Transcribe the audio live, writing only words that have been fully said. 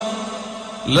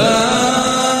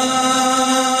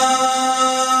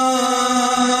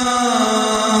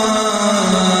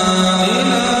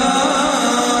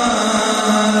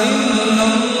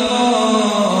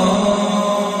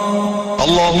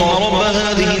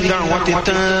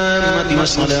التامة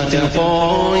والصلاة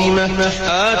القائمة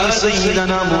آت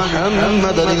سيدنا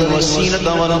محمدا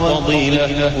الوسيلة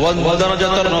والفضيلة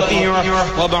والدرجة الرفيعة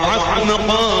وابعثه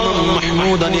مقاما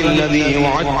محمودا الذي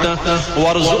وعدته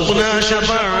وارزقنا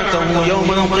شفاعته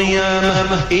يوم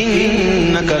القيامة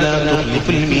إنك لا تخلف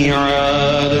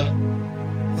الميعاد.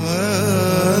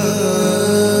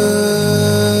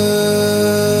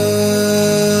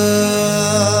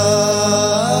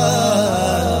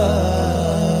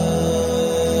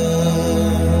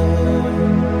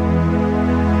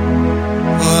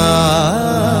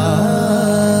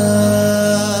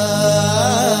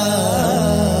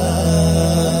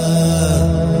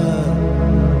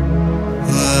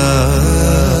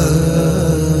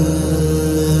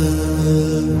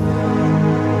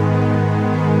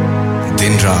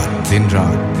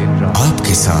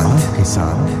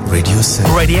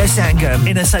 Radio Sangam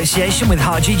in association with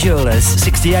Haji Jewellers,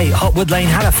 68 Hotwood Lane,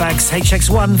 Halifax,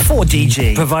 HX1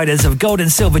 4DG. Providers of gold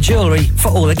and silver jewellery for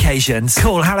all occasions.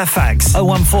 Call Halifax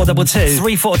 01422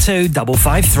 342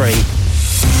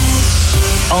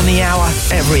 553. On the hour,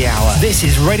 every hour. This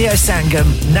is Radio Sangam,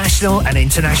 national and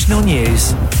international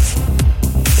news.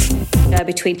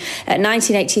 Between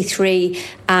 1983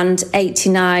 and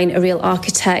 89, a real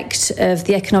architect of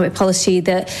the economic policy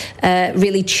that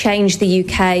really changed the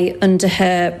UK under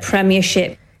her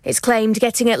premiership. It's claimed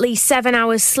getting at least 7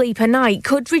 hours sleep a night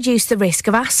could reduce the risk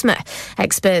of asthma.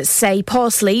 Experts say poor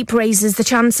sleep raises the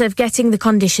chance of getting the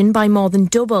condition by more than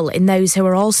double in those who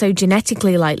are also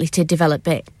genetically likely to develop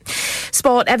it.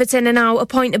 Sport: Everton are now a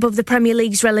point above the Premier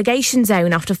League's relegation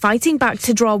zone after fighting back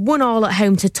to draw 1-1 at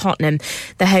home to Tottenham.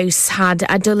 The hosts had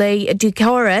Adole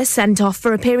Doucouré sent off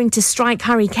for appearing to strike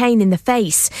Harry Kane in the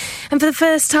face. And for the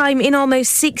first time in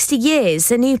almost 60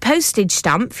 years, a new postage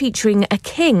stamp featuring a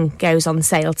king goes on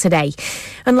sale today.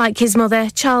 Unlike his mother,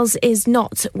 Charles is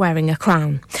not wearing a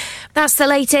crown. That's the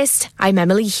latest. I'm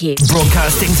Emily Hughes.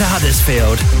 Broadcasting to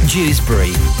Huddersfield,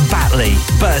 Dewsbury, Batley,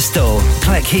 Birstall,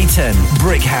 Cleckheaton,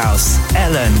 Brickhouse,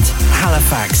 Elland,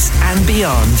 Halifax and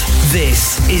beyond.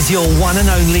 This is your one and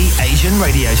only Asian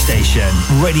radio station.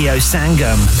 Radio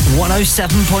Sangam,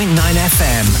 107.9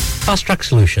 FM. Fast Track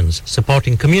Solutions,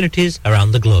 supporting communities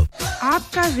around the globe.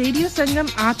 आपका radio संगम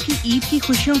आपकी ईद की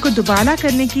खुशियों को दुबारा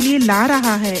करने के लिए ला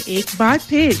रहा है एक बार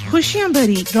फिर खुशियां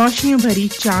भरी रोशनियों भरी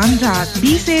चांद रात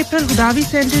 20 अप्रैल गुदावी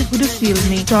सेंटर हुडर्सफील्ड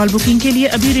में टॉल बुकिंग के लिए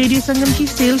अभी रेडियो संगम की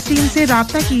सेल्स टीम से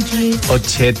राब्ता कीजिए और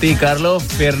छेती कर लो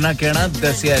फिर ना कहना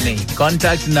दसिया नहीं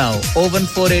contact now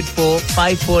 01484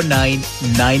 549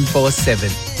 947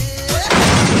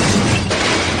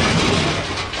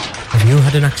 Have you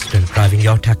had an accident driving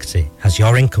your taxi? Has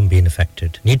your income been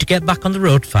affected? Need to get back on the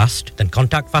road fast? Then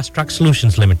contact Fast Track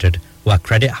Solutions Limited, who are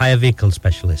credit hire vehicle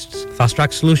specialists. Fast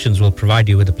Track Solutions will provide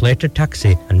you with a plated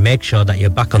taxi and make sure that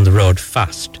you're back on the road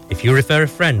fast. If you refer a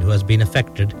friend who has been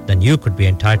affected, then you could be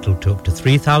entitled to up to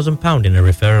 £3,000 in a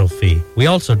referral fee. We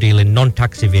also deal in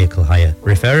non-taxi vehicle hire.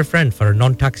 Refer a friend for a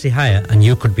non-taxi hire and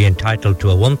you could be entitled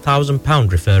to a £1,000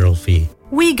 referral fee.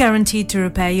 We guaranteed to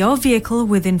repair your vehicle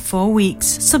within 4 weeks,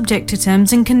 subject to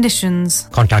terms and conditions.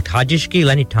 Contact Haji Shkil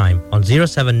anytime on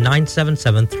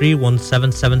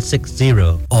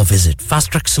 07977317760 or visit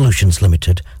Fast Track Solutions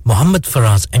Limited, Mohammed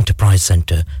Faraz Enterprise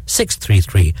Centre,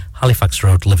 633 Halifax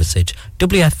Road, Liversedge,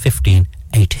 WF15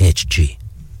 8HG.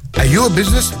 Are you a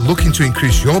business looking to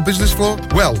increase your business flow?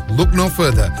 Well, look no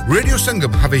further. Radio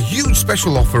Sangam have a huge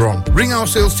special offer on. Ring our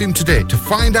sales team today to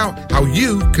find out how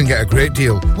you can get a great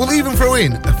deal. We'll even throw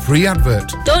in a free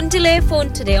advert. Don't delay,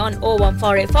 phone today on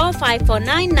 01484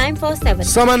 549 947.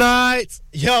 Summer nights.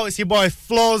 Yo, it's your boy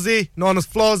Flawzy, known as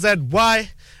Flaw ZY.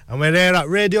 And we're here at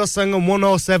Radio Sangam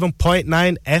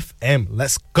 107.9 FM.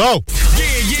 Let's go.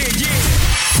 Yeah.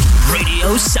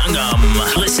 Radio Sangam.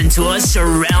 Listen to us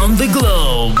around the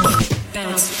globe.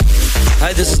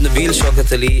 Hi, this is Nabil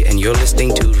Shaukat Ali and you're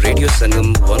listening to Radio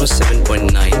Sangam 107.9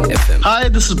 FM. Hi,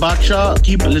 this is Baksha.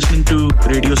 Keep listening to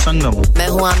Radio Sangam. मैं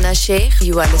हूँ आमना Sheikh.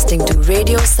 You are listening to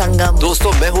Radio Sangam.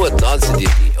 दोस्तों मैं हूँ अदनान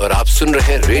सिद्दीकी और आप सुन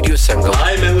रहे हैं Radio Sangam.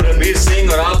 Hi, मैं हूँ रणवीर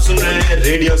सिंह और आप सुन रहे हैं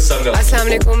Radio Sangam. अस्सलाम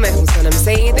वालेकुम. मैं हूँ सनम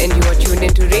Saeed and you are tuned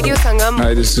into Radio Sangam.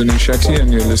 Hi, this is Zunin Shakti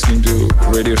and you're listening to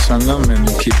Radio Sangam and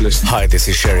keep listening. Hi, this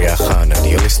is Sharia Khan and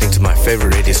you're listening to my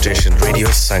favorite radio station Radio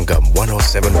Sangam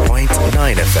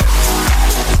 107.9 FM.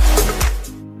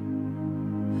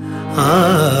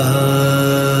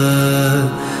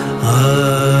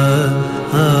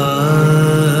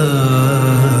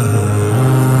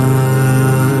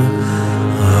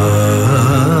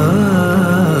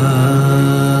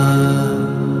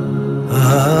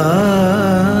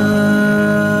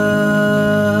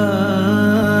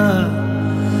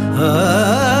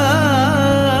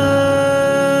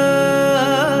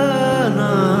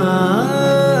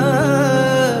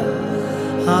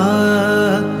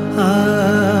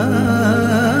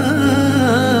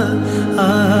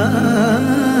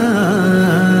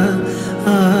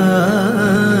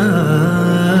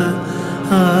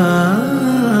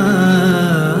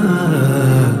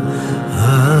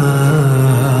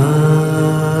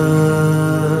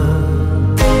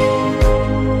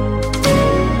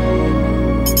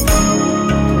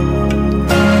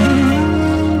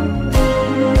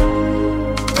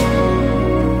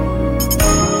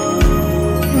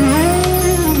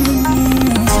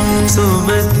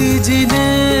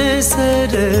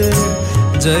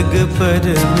 जग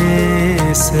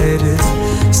परमेश्वर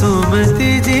सुमति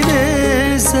जिने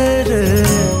sir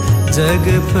जग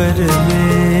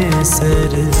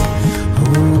परमेश्वर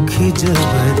मुखी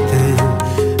जगत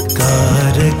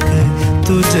कारक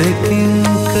तुझे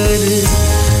किंकर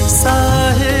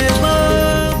साहेबा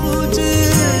मुझे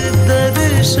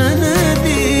दर्शन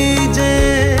दीजे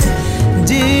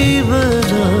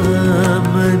जीवन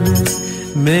मन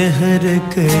मेहर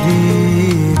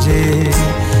करीजे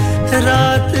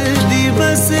रात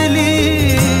दिवस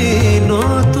लीनो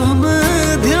तुम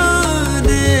ध्यान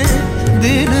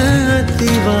दिन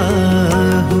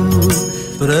अतिवाहु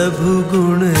प्रभु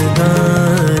गुण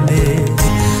गाने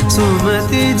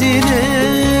सुमति जिने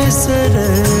सर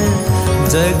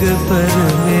जग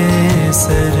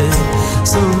परमेश्वर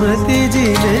सुमति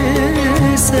जिने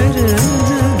सर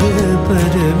जग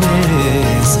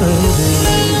परमेश्वर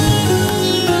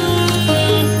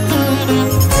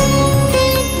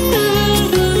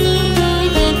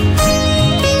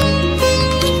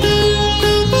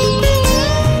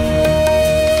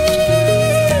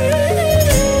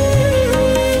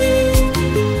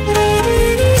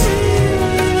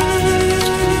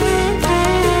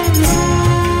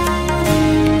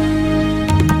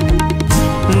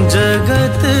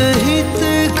जगत हित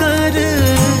कर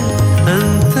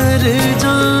अंतर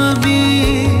जामी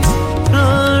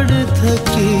प्राण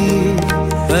थकी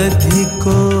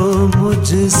अधिको मुझ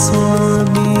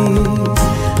स्वामी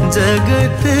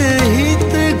जगत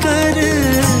हित कर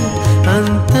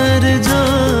अंतर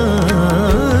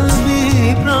जामी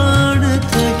प्राण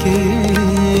थकी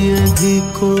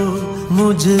अधिको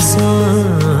मुझ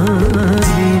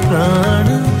स्वामी प्राण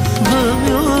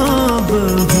भव्यो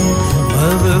बहु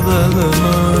भव भव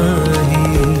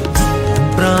माही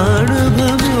प्राण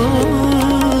भव्यो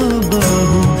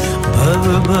बहु भव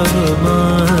भव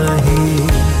माही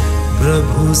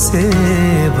प्रभु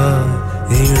सेवा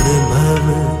ऋण भव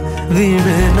ऋण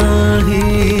नाही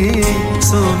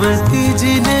सुमति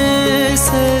जिने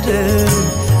सर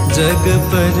जग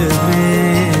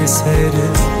परमेश्वर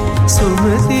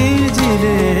सुमति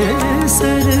जिने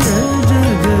सर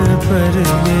जग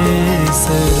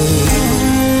परमेश्वर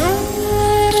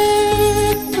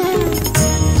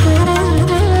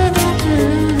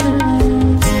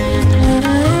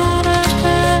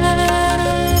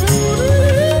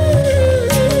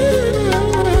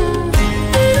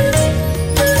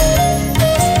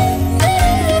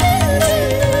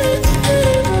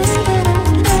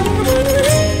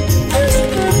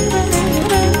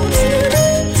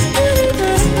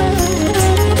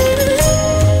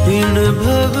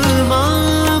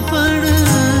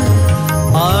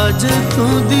तू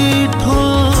दीठो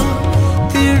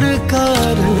तिड़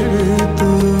कारण तू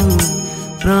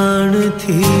प्राण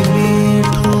थी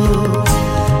मीठो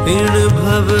इन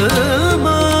भव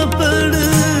मापण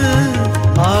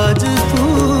आज तू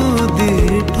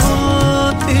दीठो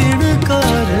तिड़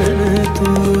कारण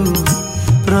तू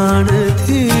प्राण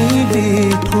थी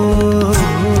मीठो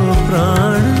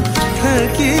प्राण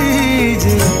थकी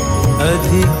जे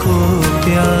अधिको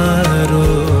प्यारो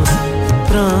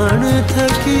प्राण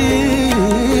थकी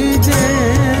जय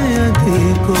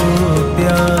अधिको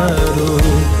प्यारो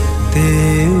ते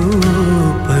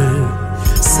ऊपर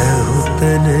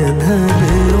सहुतन धन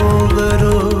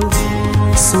ओवरो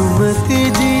सुमति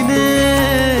जिने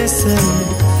सर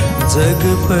जग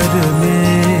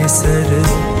परमेश्वर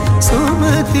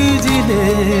सुमति जिने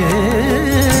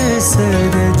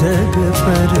सर जग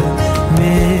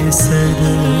परमेश्वर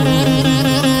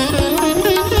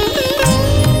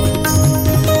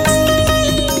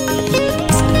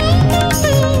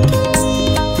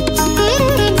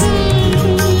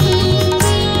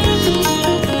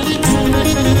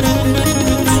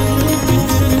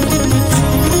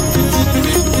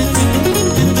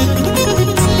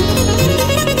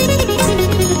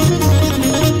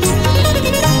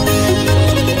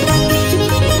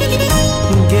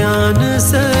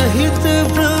सहित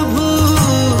प्रभु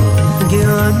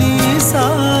ज्ञानी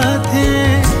साथे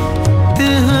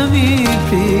तिहवी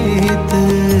प्रीत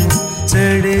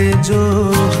चढ़े जो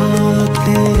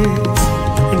हाथे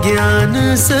ज्ञान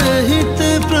सहित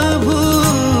प्रभु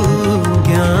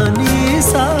ज्ञानी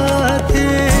साथे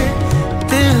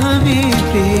तिहवी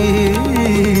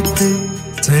प्रीत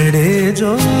चढ़े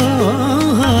जो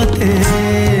हाथे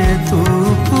तू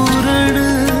पूर्ण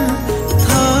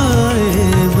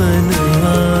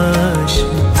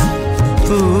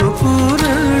तू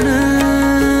पूर्ण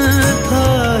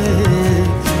थाए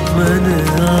मन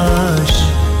आश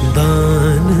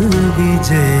दान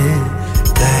विजय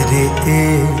करे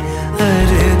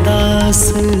अरदास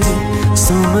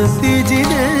सुमति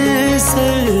जिने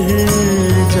सर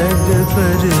जग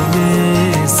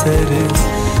परमेश्वर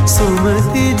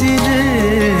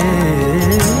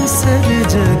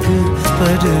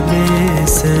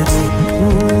परमेश्वर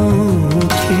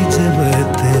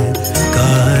खिजमत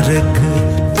कारक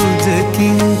तुझ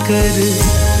किंकर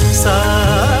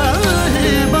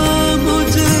साहिबा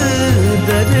मुझ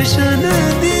दर्शन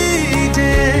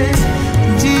दीजे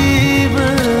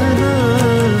जीवन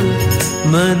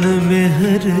मन में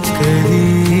हर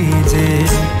करीजे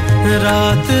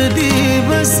रात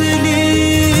दिवस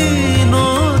लीनो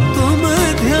तुम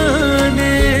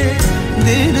ध्याने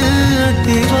दिन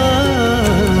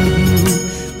अतिवारू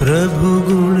प्रभु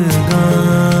गुण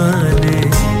गाने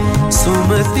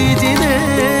सुमति जिने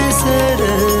सर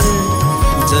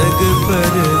जग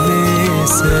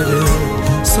परमेश्वर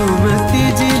सुमति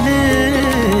जिने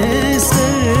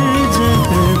सर जग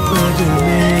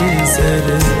परमेश्वर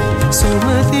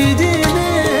सुमति जिने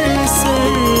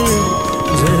सर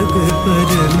जग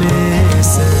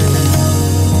परमेश्वर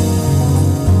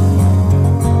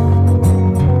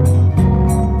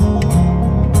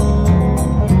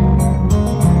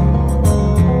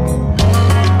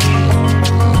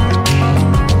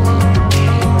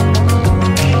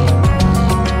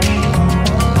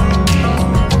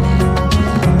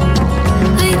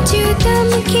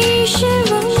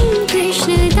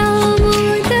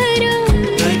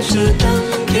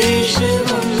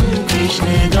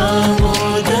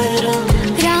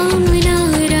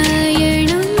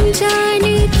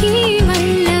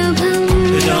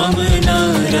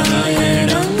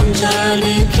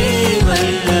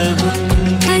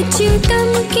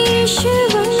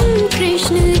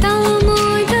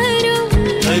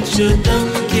अच्युतं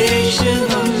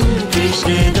केशवं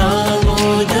कृष्ण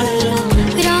दामोदरं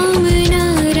राम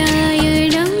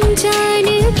नारायणं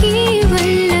जानकी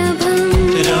वल्लभं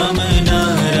राम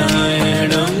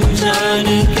नारायणं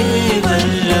जानकी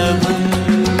वल्लभं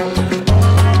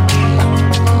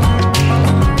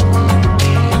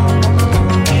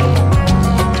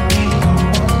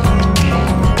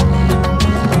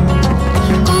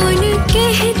कौन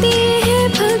कहते हैं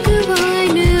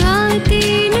भगवान आते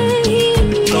नहीं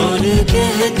कौन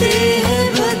कहते हैं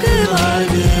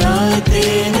भगवान आते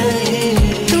नहीं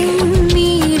तुम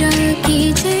मीरा के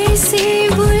जैसे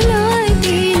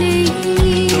बुलाते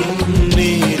नहीं तुम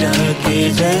मीरा के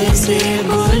जैसे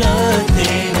बुलाते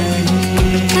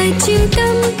नहीं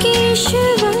अच्युतं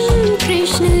केशवं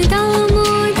कृष्ण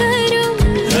दामोदरं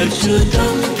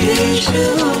अच्युतं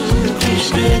केशवं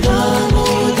कृष्ण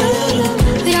दामोदरं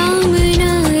राम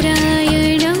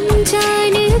नारायणं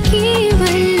जानकी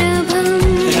वल्लभं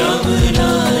राम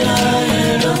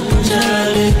नारायणं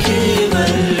जानकी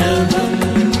वल्लभं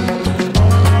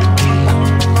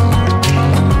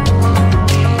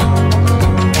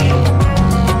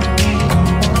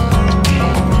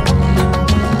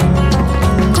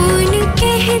कौन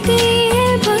कहते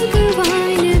हैं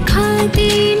भगवान खाते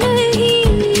नहीं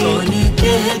कौन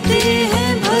कहते हैं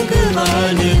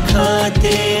भगवान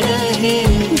खाते नहीं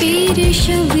वीर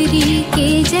शबरी के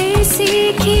जैसे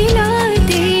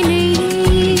खिलाते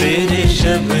नहीं वीर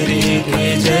शबरी के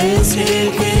जैसे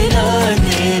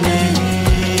खिलाते नहीं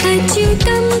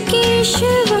अच्युतं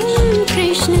केशवं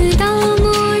कृष्ण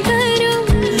दामोदरं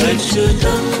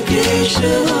अच्युतं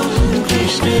केशवं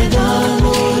कृष्ण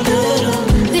दामोदरं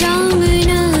राम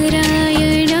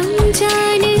नारायणं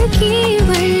जानकी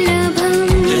वल्लभं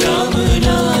राम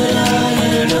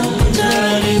नारायणं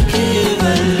जानकी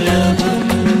वल्लभं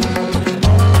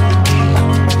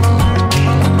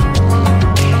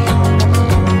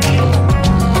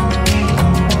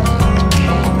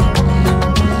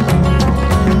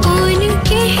कौन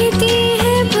कहते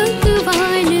हैं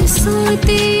भगवान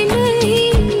सोते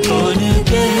नहीं कौन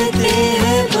कहते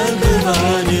हैं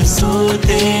भगवान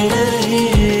सोते नहीं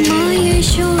माँ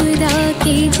यशोदा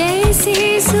के जैसे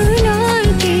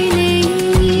सुलाते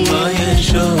नहीं माँ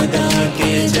यशोदा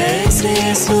के जैसे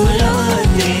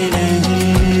सुलाते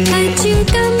नहीं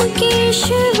अच्युतं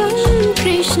केशवं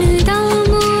कृष्ण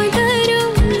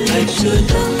दामोदरं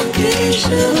अच्युतं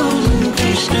केशवं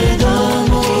कृष्ण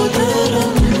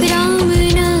दामोदरं राम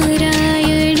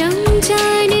नारायणं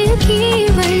जानकी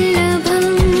वल्लभं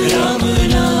राम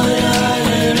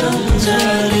नारायणं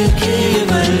जानकी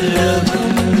वल्लभं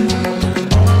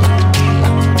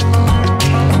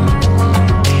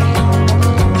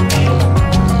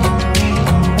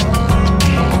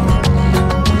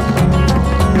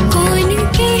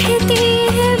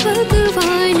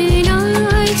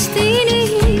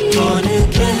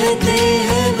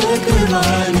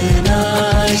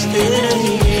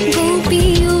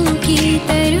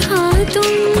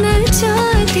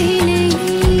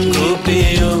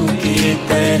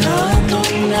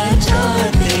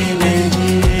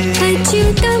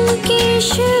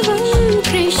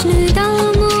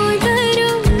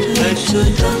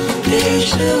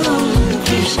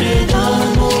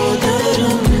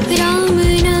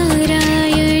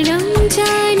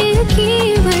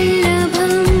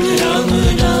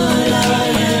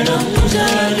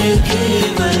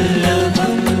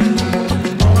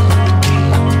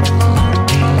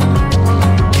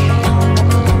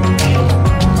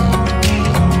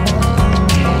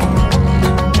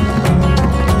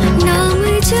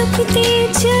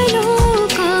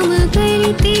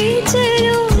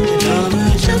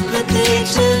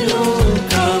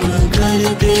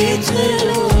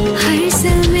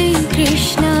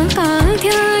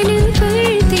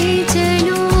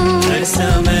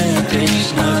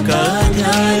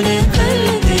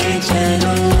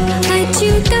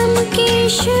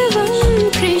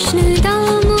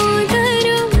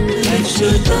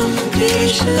अच्युतं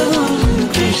केशवं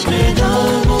कृष्ण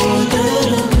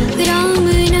दामोदरं राम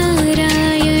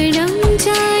नारायणं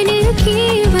जानकी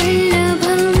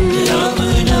वल्लभं राम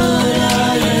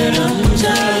नारायणं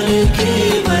जानकी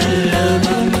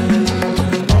वल्लभं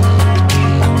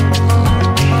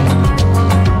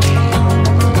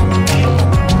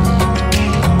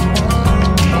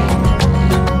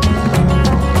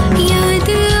याद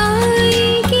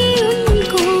आएगी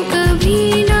उनको कभी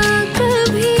ना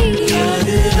कभी याद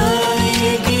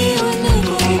आएगी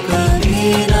उनको कभी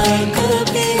ना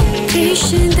कभी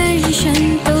कृष्ण दर्शन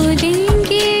तो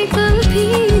देंगे कभी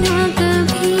ना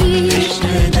कभी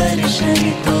कृष्ण दर्शन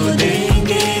तो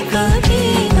देंगे कभी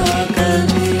ना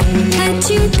कभी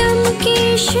अच्युतं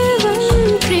केशवं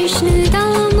कृष्ण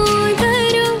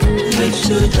दामोदरं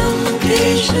अच्युतं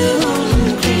केशवं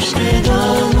कृष्ण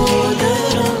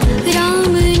दामोदरं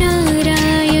राम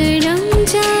नारायणं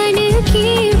जानकी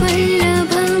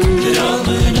वल्लभं राम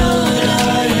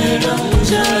नारायणं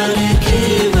जानकी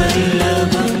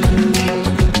वल्लभम्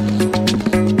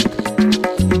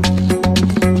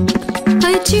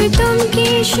अच्युतं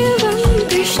केशवं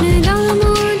कृष्ण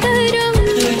दामोदरं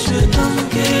अच्युतं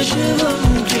केशवं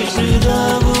कृष्ण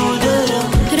दामोदरं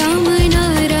राम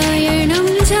नारायणं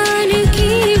जानकी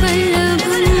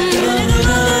वल्लभं राम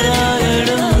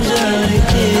नारायणं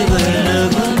जानकी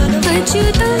वल्लभम्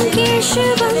अच्युतं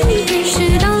केशवं कृष्ण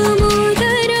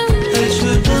दामोदरं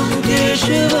अच्युतं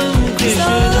केशवं कृष्ण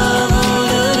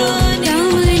दामोदरं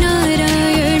राम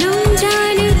नारायणं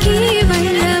जानकी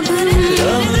वल्लभं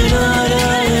राम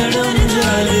नारायणं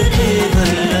जानकी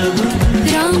वल्लभं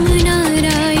राम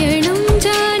नारायणं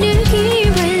जानकी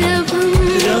वल्लभं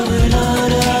राम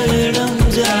नारायणं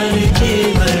जानकी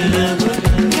वल्लभं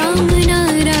राम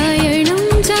नारायणं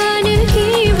जानकी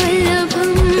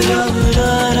वल्लभं राम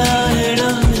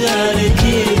नारायणं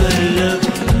जानकी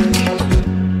वल्लभं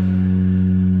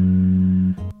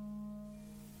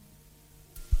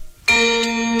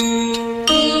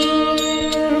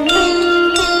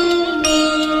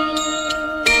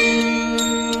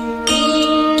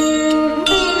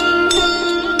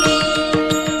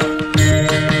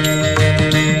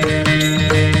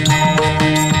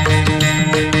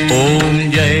ओम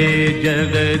जय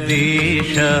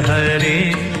जगदीश हरे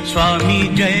स्वामी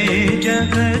जय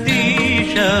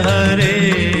जगदीश हरे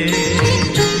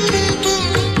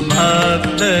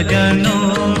भक्त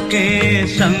जनों के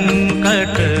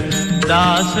संकट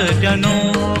दास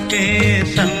जनों के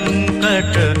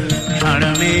संकट क्षण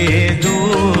में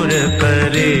दूर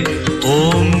करे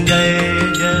ओम जय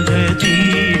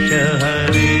जगदीश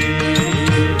हरे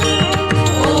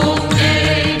ओम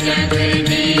जय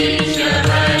जगदीश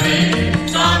हरे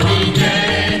स्वामी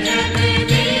जय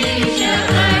जगदीश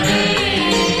हरे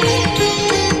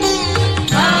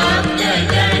भक्त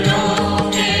जनों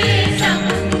के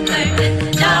संकट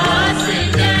दास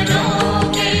जनों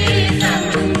के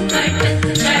संकट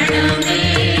क्षण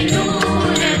में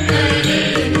दूर करे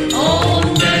ओम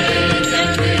जय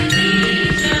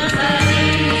जगदीश हरे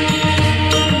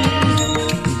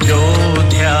जो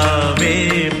ध्यावे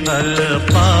फल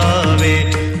पावे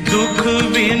दुख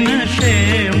विनशे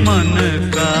मन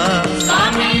का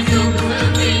स्वामी सुख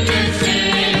विनशे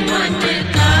मन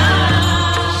का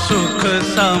सुख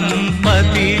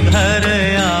संपत्ति घर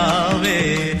आवे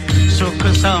सुख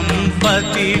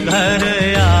संपत्ति घर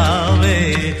आवे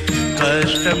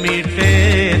कष्ट मिटे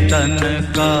तन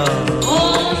का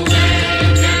ओम जय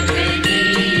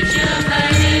जगदीश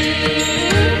हरे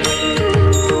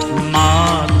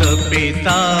मात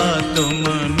पिता तुम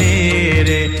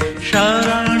मेरे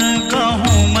शरण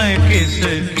कहूँ मैं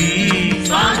किसकी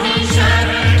स्वामी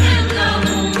शरण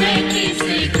कहूँ मैं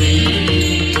किसकी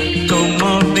तुम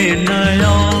बिन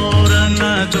और न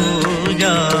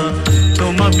दूजा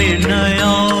तुम बिन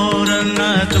और न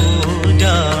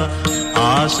दूजा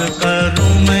आस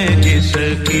करूँ मैं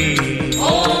जिसकी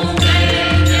ओम जय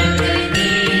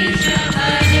जगदीश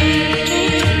हरे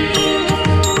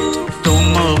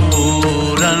तुम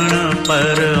पूरण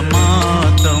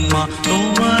परमात्मा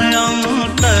तुम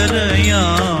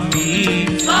अंतर्यामी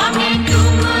स्वामी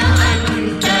तुम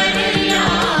अंतर्यामी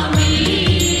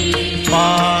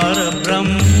पार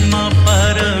ब्रह्म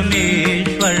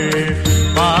परमेश्वर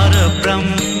पार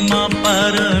ब्रह्म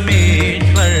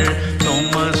परमेश्वर तुम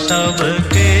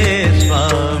सबके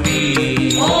स्वामी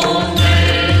ओम जय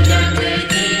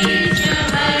जगदीश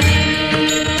हरे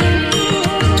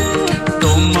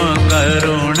तुम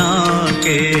करुणा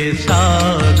के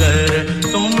सागर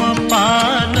तुम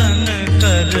पालन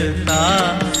करता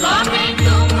स्वामी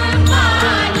तुम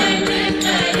पालन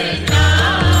करता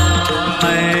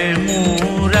मैं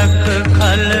मूरख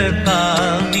खल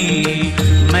कामी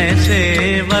मैं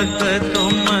सेवक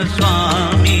तुम स्वामी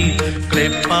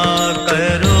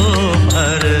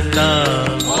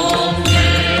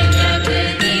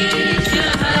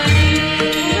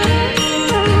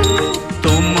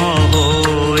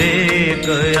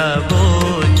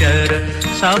अगोचर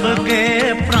सबके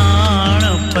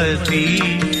प्राणपति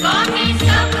स्वामी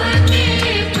सबके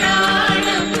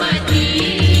प्राणपति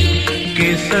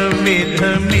किस विध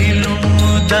मिलूं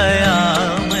दया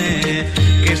में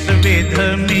किस विध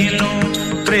मिलूं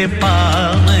कृपा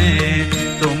में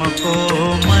तुमको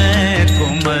मैं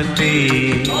कुमति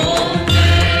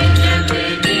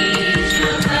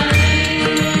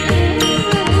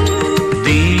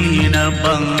दीन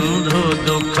बंधु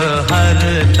दुख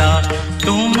हरता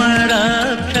तुम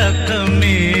रक्षक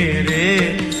मेरे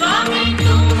स्वामी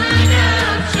तुम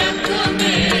रक्षक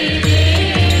मेरे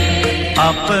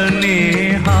अपने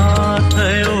हाथ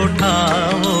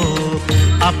उठाओ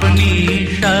अपनी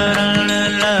शरण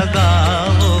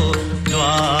लगाओ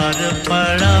द्वार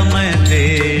पड़ा मैं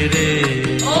तेरे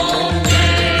ओम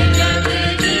जय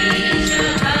जगदीश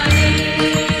हरे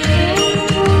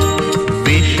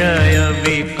विषय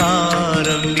विकार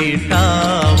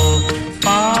मिटाओ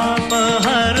पाप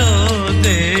हरो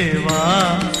देवा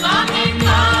स्वामी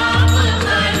पाप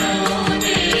हरो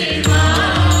देवा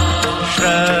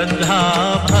श्रद्धा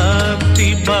भक्ति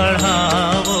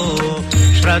बढ़ाओ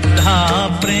श्रद्धा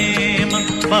प्रेम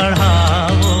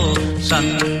बढ़ाओ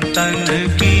संतन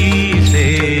की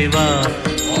सेवा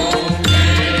ओम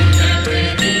जय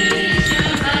जगदीश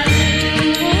हरे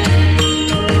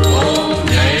ओम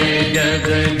जय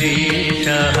जगदीश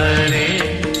हरे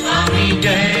स्वामी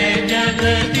जय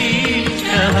जगदीश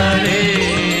हरे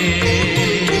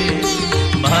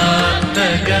भक्त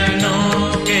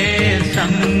जनों के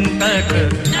संकट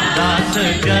दास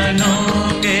जनों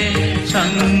के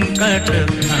संकट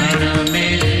क्षण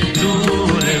में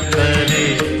दूर करे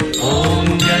ओम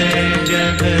जय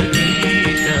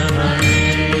जगदीश हरे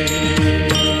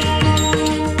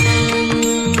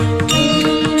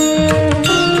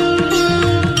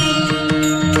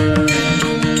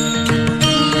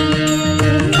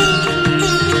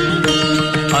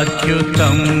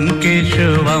अच्युतं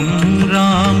केशवं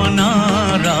राम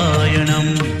नारायणम्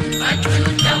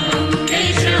अच्युतं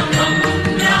केशवं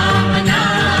राम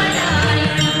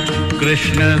नारायणं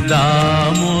कृष्ण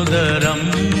दामोदरं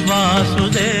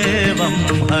वासुदेवं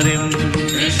हरिं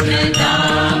कृष्ण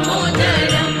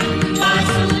दामोदरं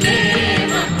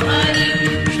वासुदेवं हरिं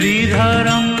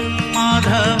श्रीधरं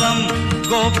माधवं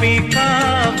गोपिका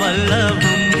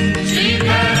वल्लभं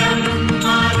श्रीधरं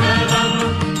माधवं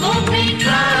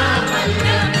गोपिका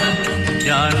वल्लभं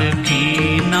जानकी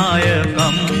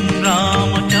नायकं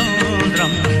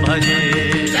रामचन्द्रं भजे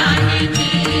जानकी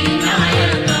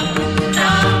नायकं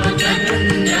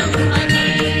रामचन्द्रं भजे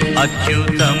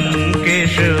अच्युतं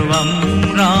केशवं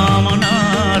राम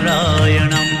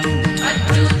नारायणम्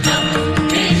अच्युतं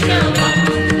केशवं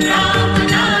राम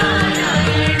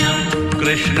नारायणं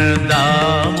कृष्ण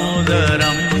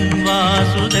दामोदरं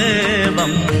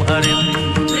वासुदेवं हरिं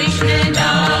कृष्ण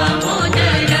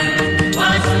दामोदरं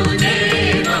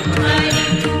वासुदेवं हरिं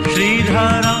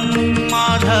श्रीधरं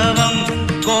माधवं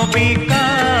गोपिका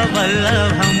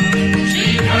वल्लभं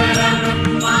श्रीधरं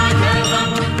माधवं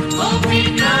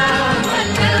गोपिका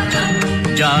वल्लभं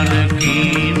जानकी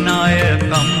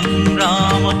नायकं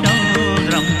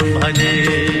रामचन्द्रं भजे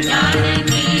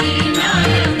जानकी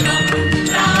नायकं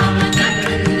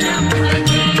रामचन्द्रं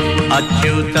भजे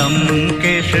अच्युतं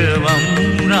केशवं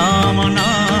राम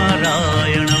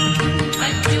नारायणम्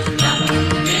अच्युतं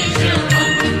केशवं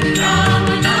राम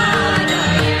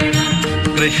नारायणं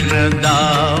कृष्ण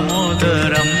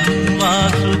दामोदरं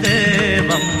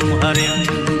वासुदेवं हरिं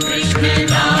कृष्ण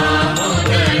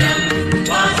दामोदरं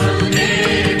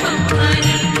वासुदेवं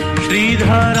हरिं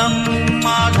श्रीधरं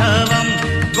माधवं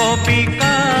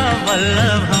गोपिका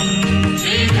वल्लभं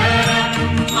श्रीधरं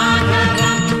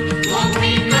माधवं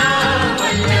गोपिका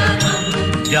वल्लभं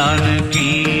जानकी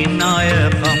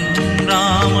नायकं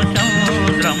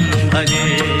रामचन्द्रं भजे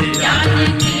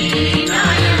जानकी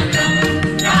नायकं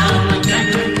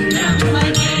रामचन्द्रं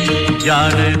भजे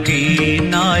जानकी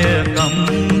नायकं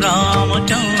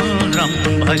रामचन्द्रं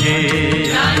भजे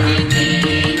जानकी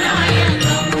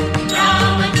नायकं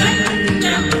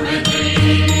रामचन्द्रं भजे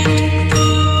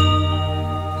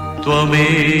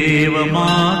त्वमेव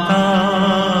माता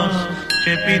च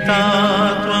पिता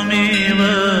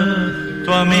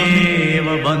त्वमेव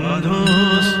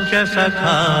बन्धुश्च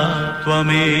सखा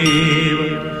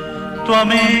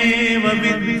त्वमेव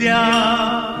विद्या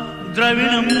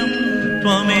द्रविणं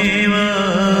त्वमेव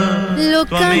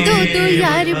लोकां दो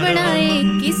यार बनाए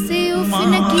किसे उफ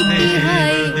न कीती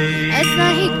हाय ऐसा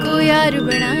ही को यार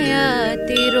बनाया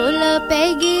ते रोला पै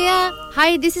गया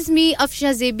hi this is me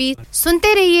Afsha Zebi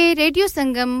सुनते रहिए रेडियो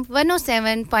संगम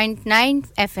 107.9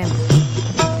 एफएम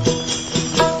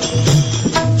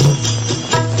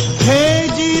हे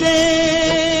जी रे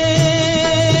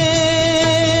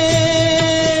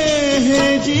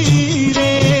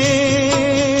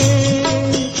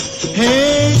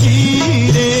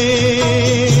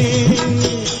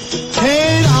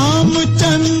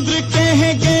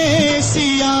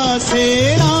से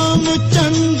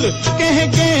रामचंद्र कह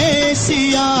गए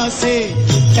सिया से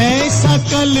ऐसा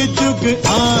कल जुग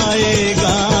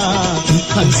आएगा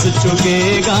हंस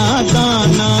चुगेगा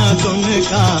दाना दुन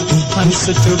का हंस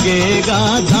चुगेगा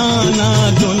दाना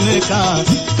दुन का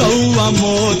कौवा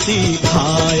मोती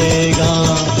खाएगा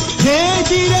हे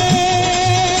जिरे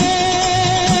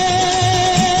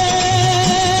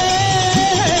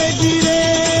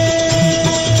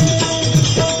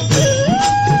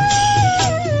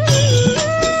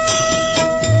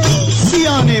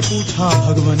ने पूछा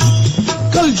भगवान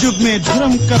कल युग में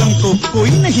धर्म कर्म को कोई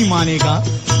नहीं मानेगा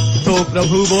तो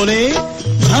प्रभु बोले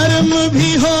धर्म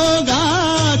भी होगा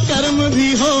कर्म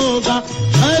भी होगा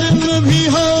धर्म भी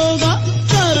होगा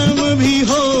कर्म भी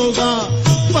होगा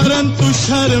परंतु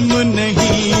शर्म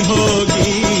नहीं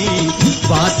होगी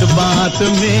बात बात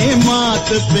में मात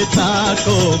पिता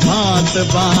को बात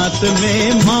बात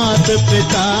में मात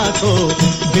पिता को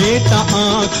बेटा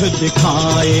आंख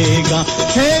दिखाएगा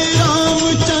हे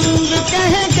रामचंद्र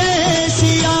कह गए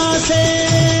सिया से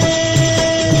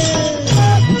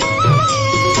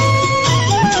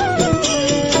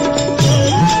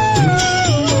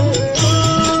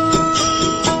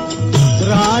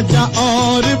राजा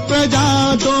और प्रजा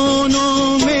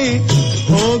दोनों में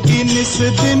होगी निस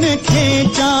दिन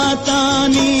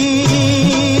खेचातानी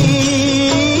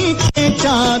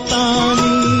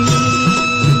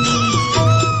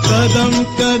कदम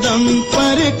कदम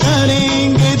पर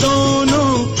करेंगे दोनों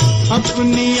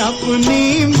अपनी अपनी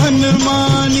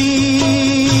मनमानी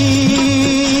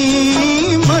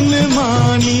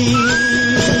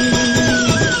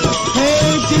है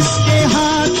जिसके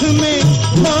हाथ में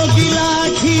होगी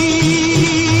लाठी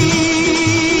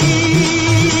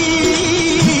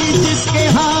जिसके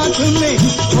हाथ में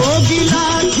होगी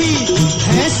लाठी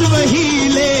भैंस वही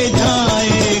ले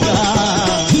जाएगा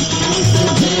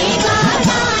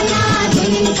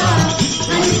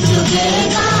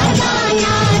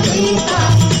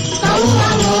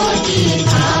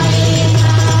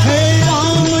हे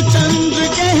रामचंद्र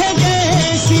कह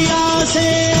गए सिया से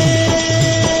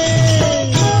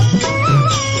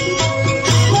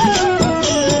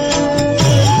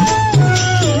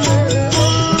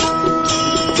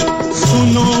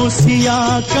सुनो सिया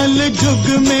कल जुग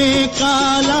में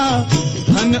काला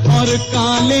धन और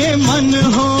काले मन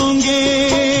होंगे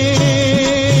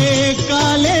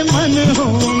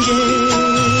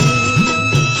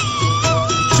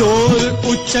चोर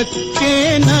उचक्के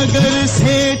नगर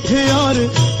सेठ और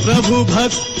प्रभु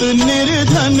भक्त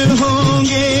निर्धन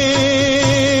होंगे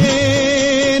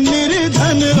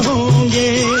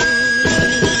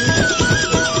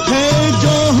है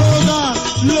जो होगा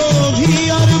लोभी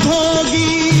और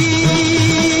भोगी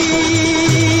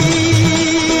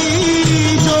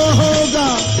जो होगा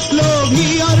लोभी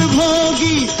और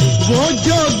भोगी वो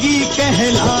जोगी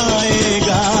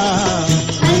कहलाएगा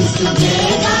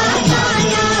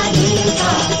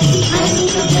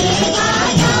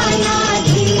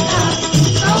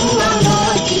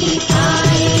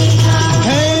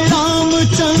हे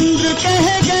रामचंद्र कह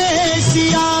गए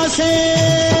सिया से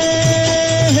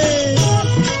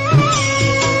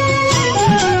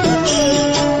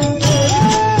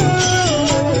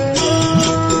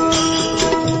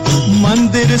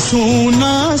मंदिर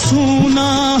सूना सूना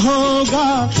होगा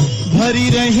भरी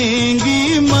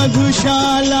रहेंगी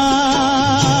मधुशाला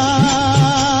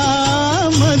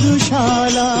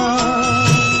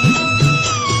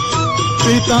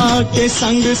पिता के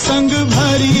संग संग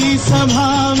भरी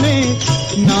सभा में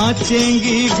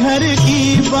नाचेंगी घर की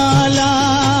बाला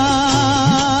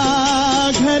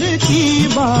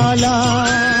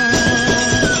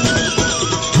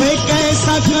है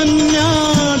कैसा कन्या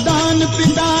दान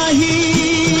पिता ही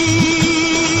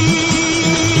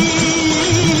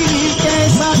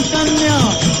कैसा कन्या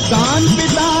दान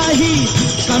पिता ही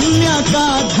कन्या का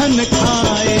धन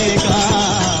खाएगा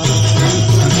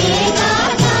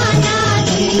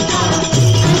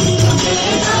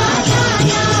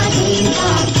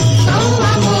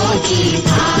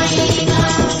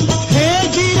हे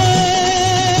जिरे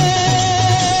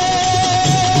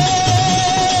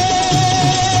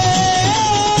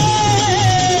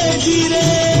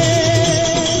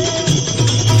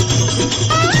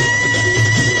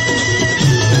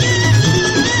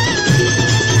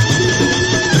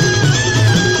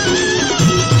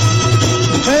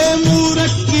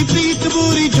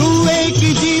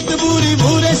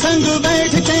संग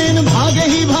बैठ चैन भागे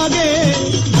ही भागे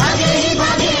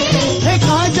हे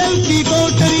काजल की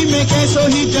कोटरी में कैसो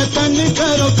ही जतन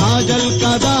करो काजल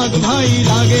का दाग भाई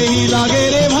लागे ही लागे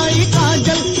रे भाई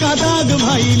काजल का दाग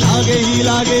भाई लागे ही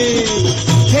लागे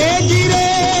हे जिरे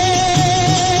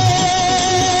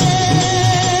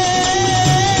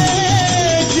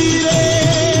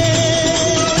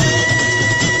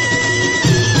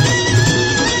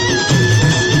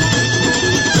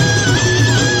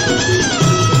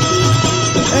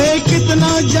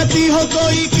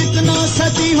कोई कितना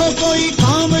सती हो कोई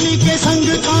कामली के संग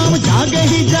काम जागे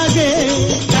ही जागे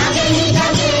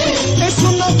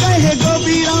सुनो कहे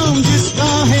गोपी राम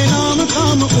जिसका है नाम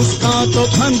काम उसका तो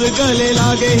फंद गले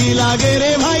लागे ही लागे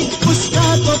रे भाई उसका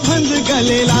तो फंद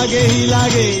गले लागे ही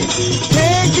लागे हे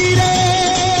गिरे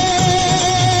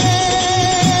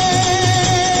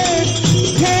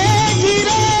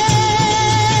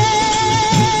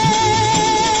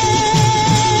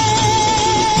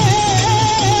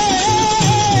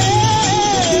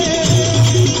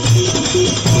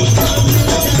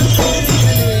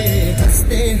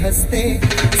हंसते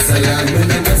सलाम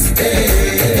नमस्ते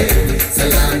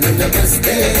सलाम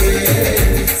नमस्ते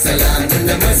सलाम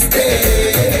नमस्ते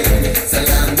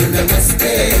सलाम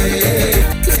नमस्ते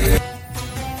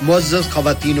मुअज़्ज़ज़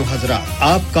ख़वातीन व हज़रात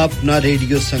आपका अपना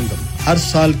रेडियो संगम हर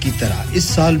साल की तरह इस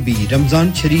साल भी रमजान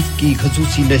शरीफ की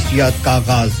ख़ुसूसी नशरियात का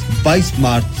आगाज 22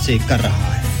 मार्च से कर रहा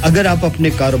है अगर आप अपने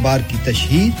कारोबार की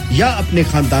तशहीर या अपने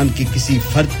खानदान के किसी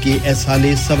फर्द के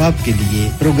एहसाले सवाब के लिए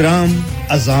प्रोग्राम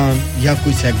अजान या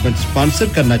कोई सेगमेंट स्पॉन्सर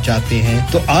करना चाहते हैं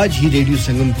तो आज ही रेडियो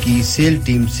संगम की सेल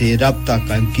टीम से राब्ता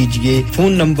कायम कीजिए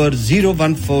फोन नंबर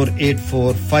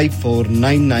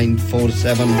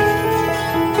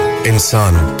 01484549947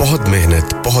 इंसान बहुत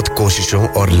मेहनत बहुत कोशिशों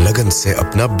और लगन से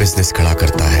अपना बिजनेस खड़ा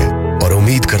करता है और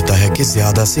उम्मीद करता है कि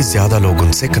ज्यादा से ज्यादा लोग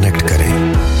उनसे कनेक्ट करें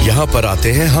यहाँ पर आते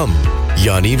हैं हम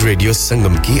यानी रेडियो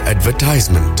संगम की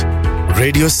एडवर्टाइजमेंट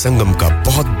रेडियो संगम का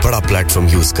बहुत बड़ा प्लेटफॉर्म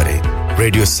यूज करें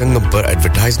रेडियो संगम पर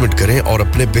एडवर्टाइजमेंट करें और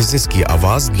अपने बिजनेस की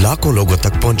आवाज लाखों लोगों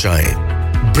तक पहुंचाएं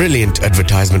Brilliant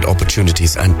advertisement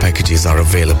opportunities and packages are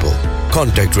available.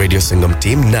 Contact Radio Sangam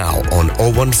team now on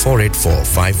 01484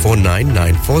 549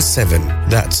 947.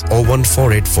 That's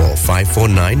 01484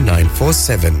 549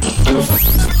 947.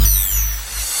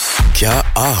 क्या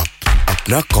आप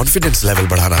अपना कॉन्फिडेंस लेवल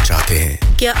बढ़ाना चाहते हैं?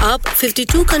 क्या आप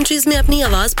 52 कंट्रीज में अपनी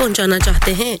आवाज पहुंचाना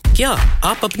चाहते हैं? क्या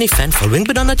आप अपनी फैन फॉलोइंग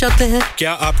बनाना चाहते हैं?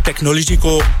 क्या आप टेक्नोलॉजी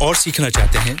को और सीखना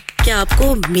चाहते हैं? क्या आपको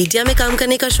मीडिया में काम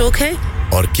करने का शौक है?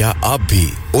 और क्या आप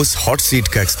भी उस हॉट सीट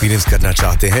का एक्सपीरियंस करना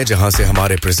चाहते हैं जहां से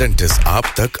हमारे प्रेजेंटर्स आप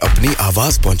तक अपनी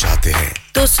आवाज पहुंचाते हैं?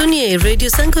 तो सुनिए, radio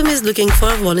Sangam is looking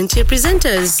for volunteer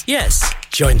presenters. Yes,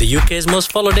 join the UK's most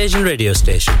followed Asian radio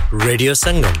station, Radio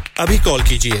Sangam. अभी कॉल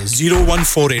कीजिए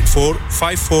 01484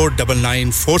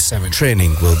 549947.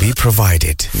 Training will be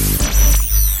provided.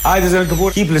 Hi, this is Anil Kapoor.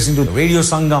 Keep listening to Radio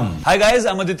Sangam. Hi guys,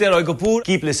 I'm Aditya Roy Kapoor.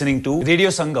 Keep listening to Radio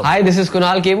Sangam. Hi, this is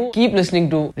Kunal Kevu. Keep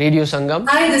listening to Radio Sangam.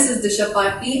 Hi, this is Disha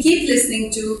Patni. Keep listening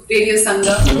to Radio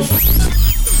Sangam.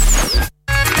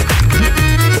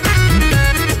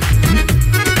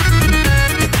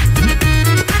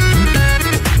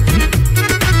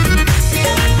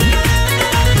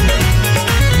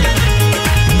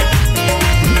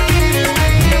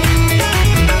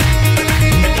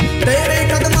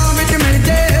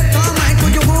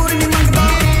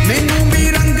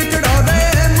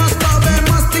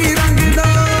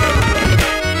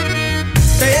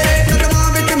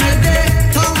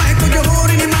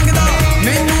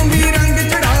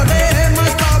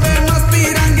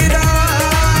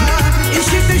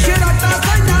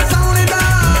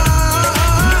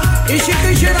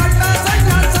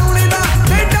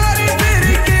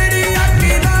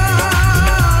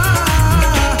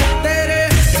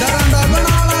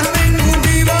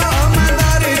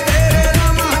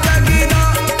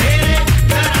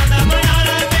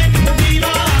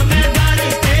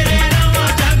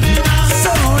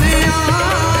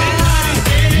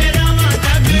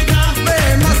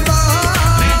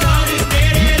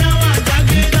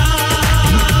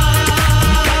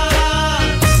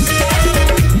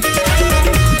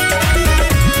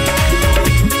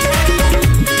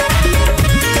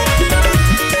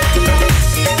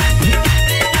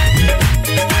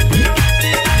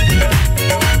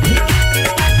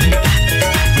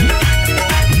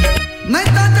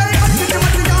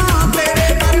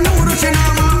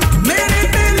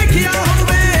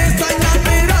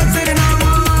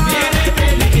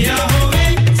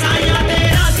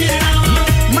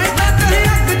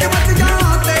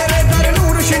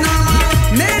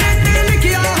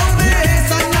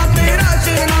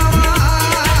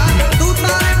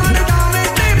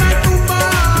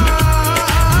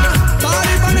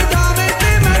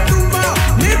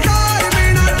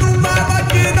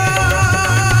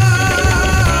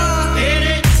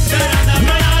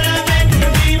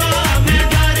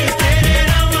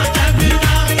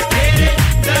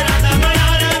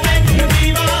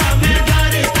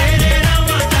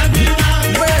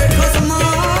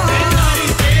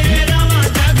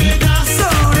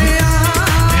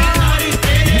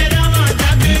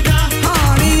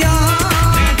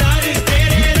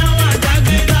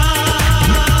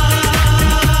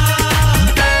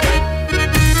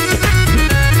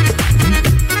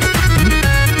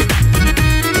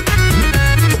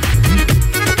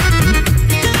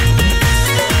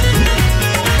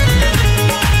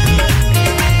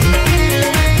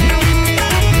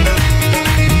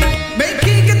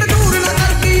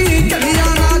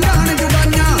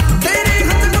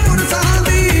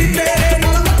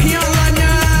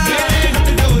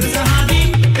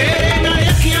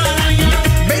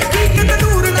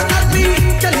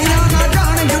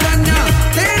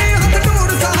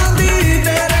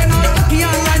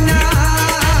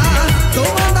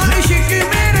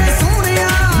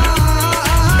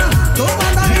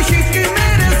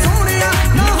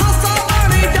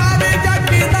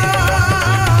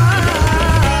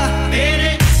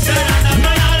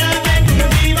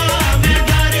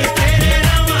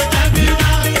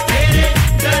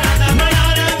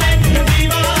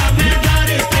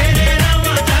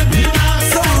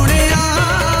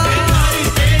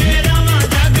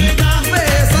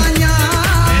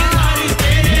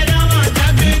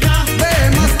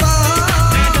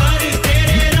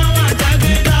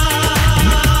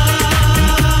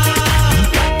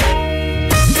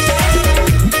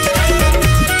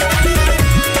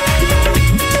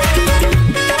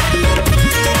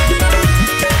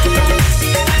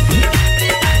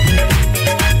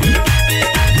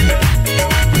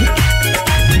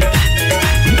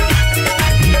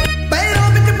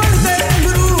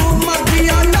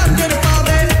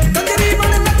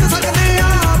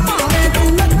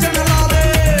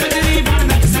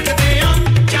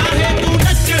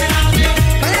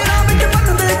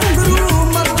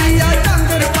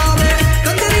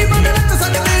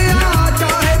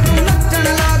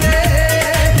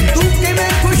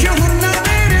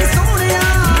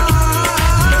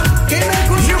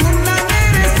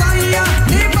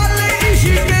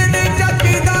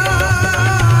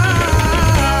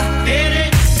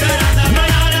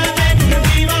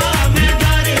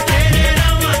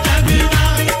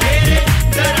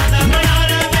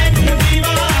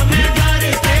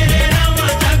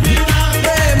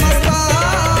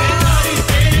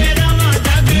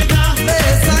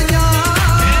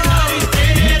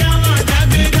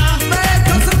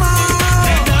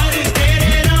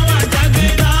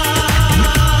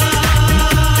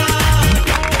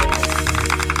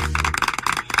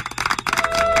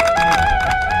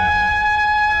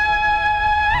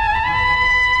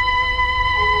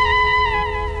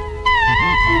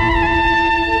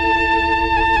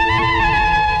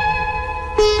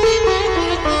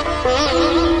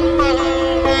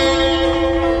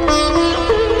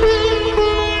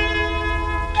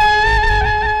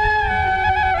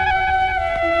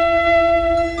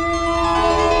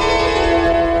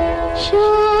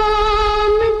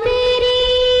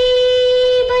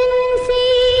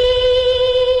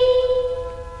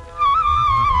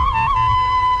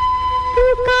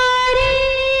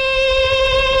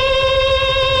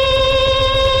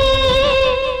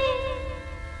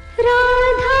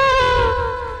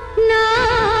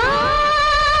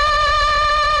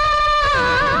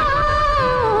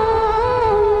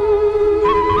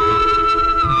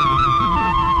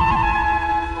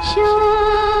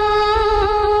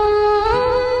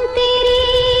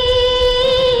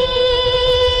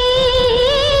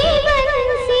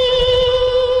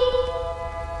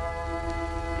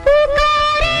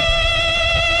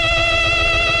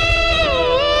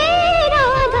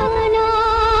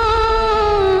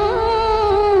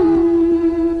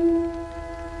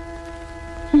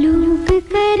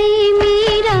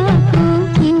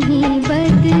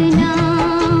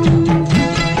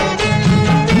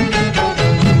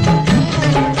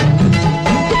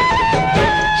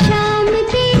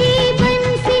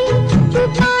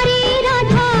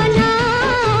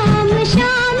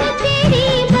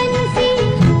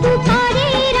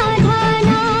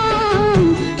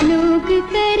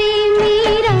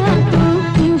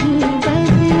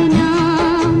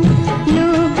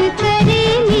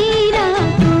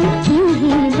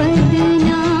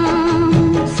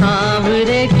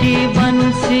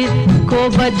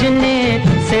 बजने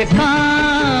से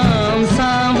काम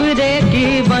सांवरे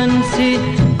की बंसी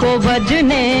को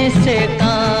बजने से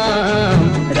काम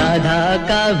राधा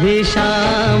का भी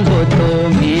शाम वो तो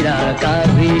मीरा का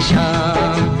भी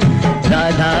शाम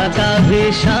राधा का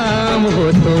भी शाम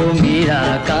वो तो मीरा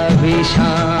का भी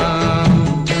शाम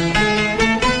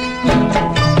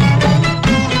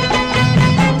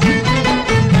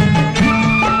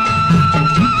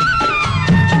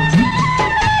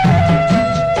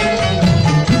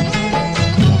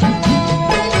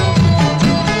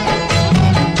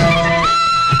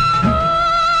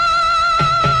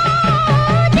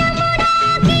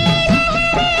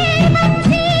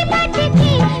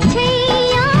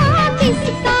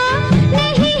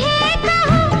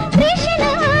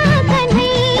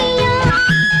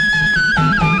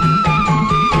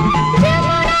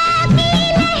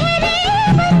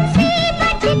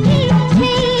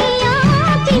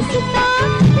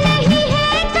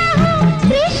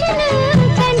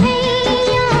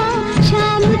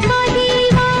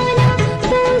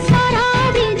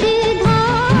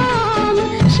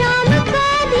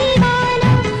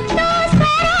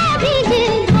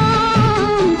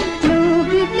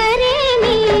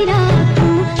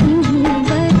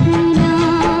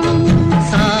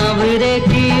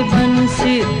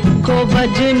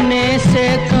बजने से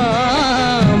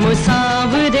काम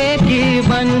सांवरे की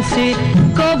बंसी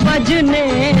को बजने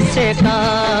से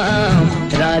काम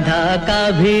राधा का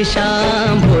भी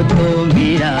शाम वो तो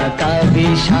मीरा का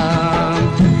भी शाम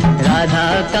राधा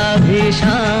का भी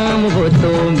शाम वो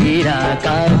तो मीरा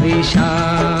का भी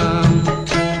शाम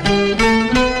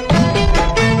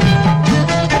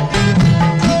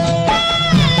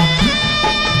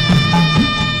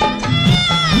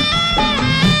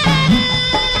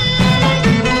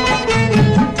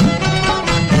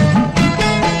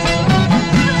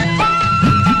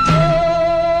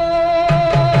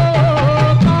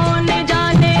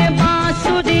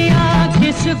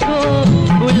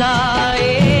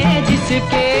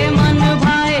जिसके मन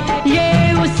भाए ये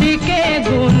उसी के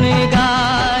गुण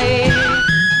गाए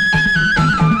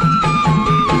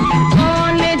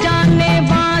कौन जाने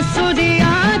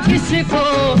बांसुरिया किसको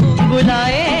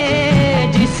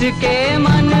बुलाए जिसके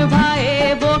मन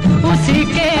भाए वो उसी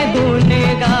के गुण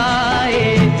गाए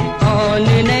कौन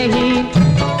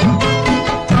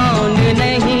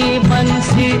नहीं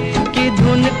बंसी की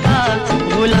धुन का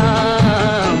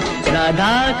गुलाम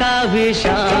राधा का भी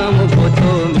शाम वो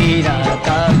तो मीरा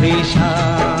का भी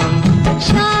शाम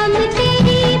शाम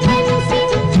तेरी बंसी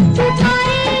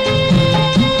उठाए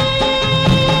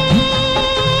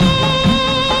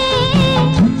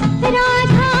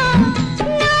राधा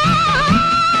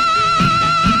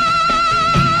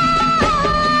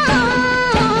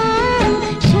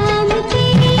शाम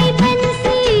तेरी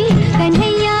बंसी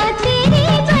कन्हैया तेरी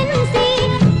बंसी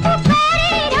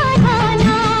पुकारे राधा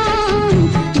नाम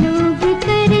लोग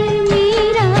करे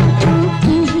मीरा को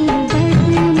नहीं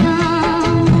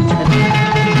बदनाम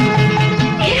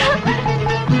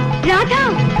राधा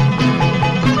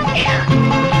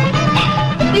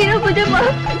मीरा मुझे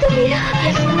माफ कर दो Meera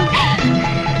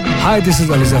Hi, this is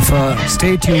Ali Zafar.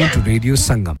 Stay tuned to Radio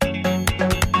Sangam.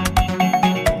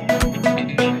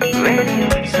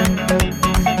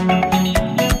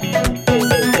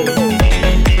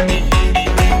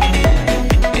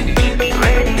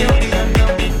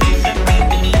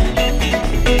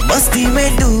 मस्ती में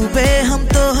डूबे हम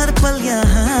तो हर पल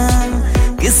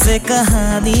यहाँ किससे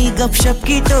कहानी गपशप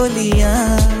की टोलियाँ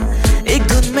एक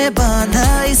धुन में बांधा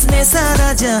इसने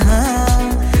सारा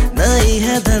जहां नई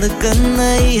है धड़कन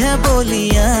नई है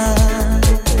बोलियां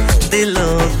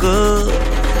दिलों को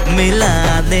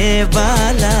मिलाने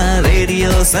वाला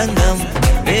रेडियो संगम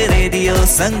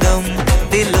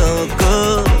दिलों को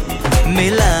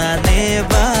मिलाने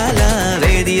वाला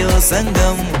रेडियो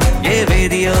संगम ये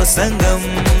रेडियो संगम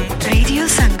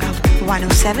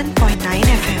 107.9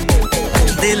 FM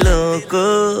दिलों को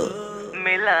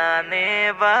मिलाने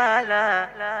वाला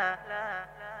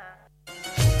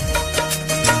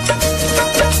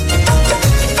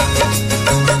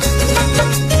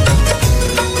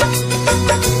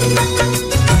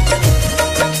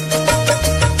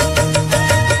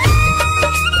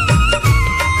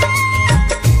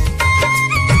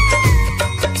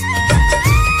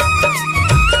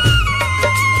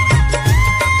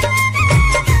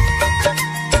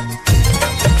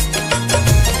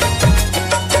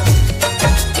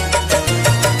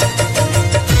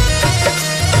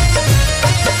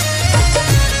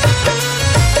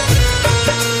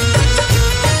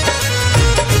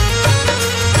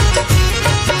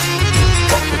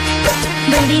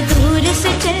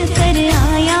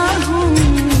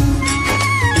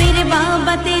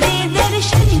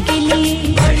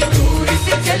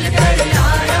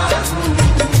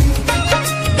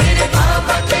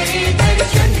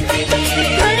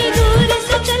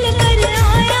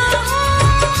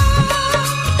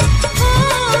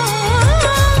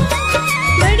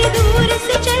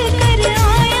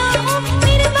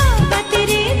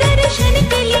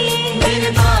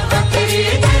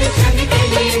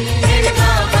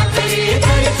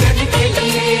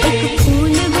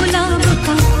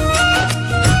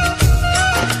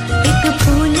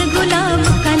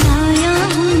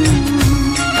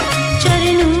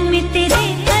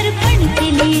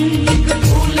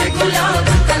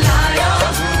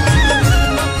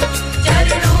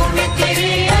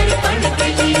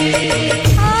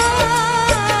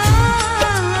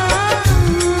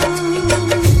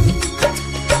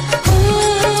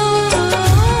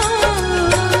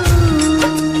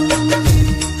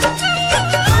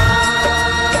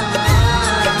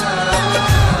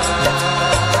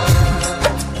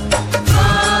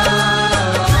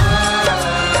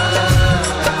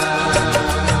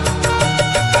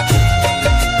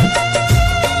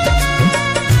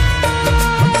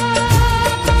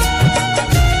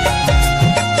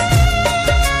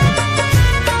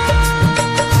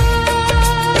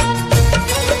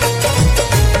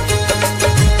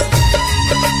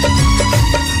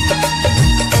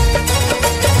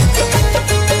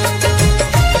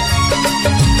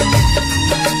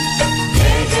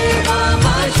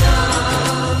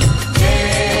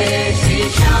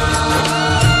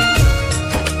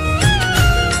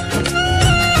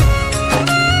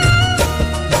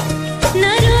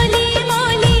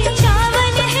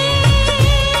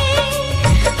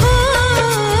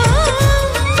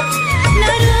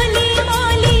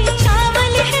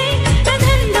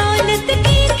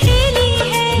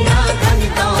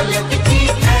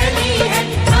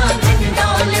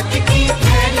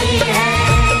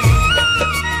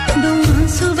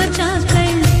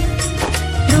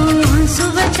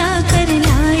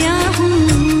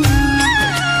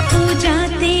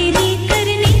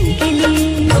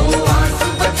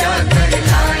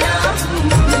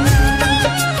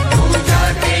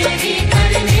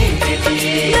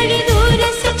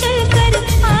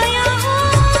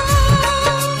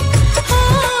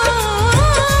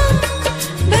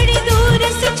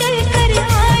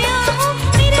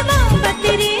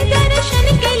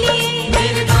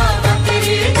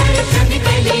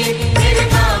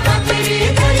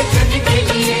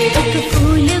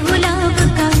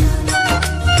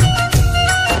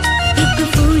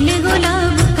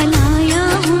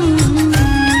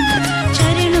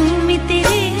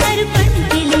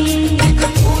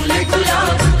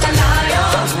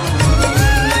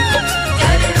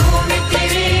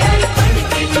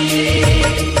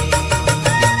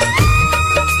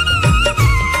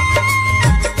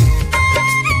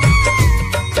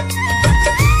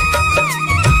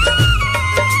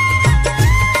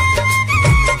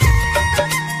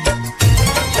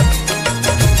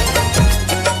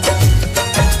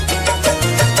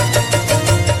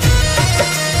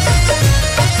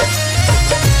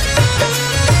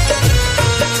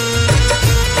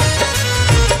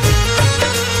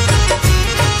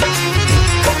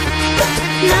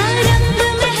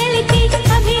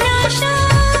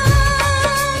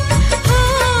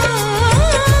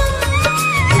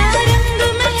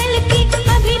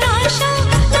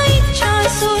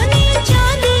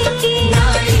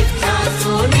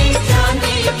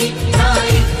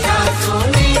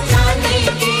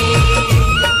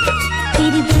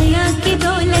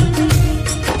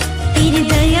तेरी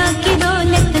दया की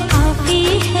दौलत काफी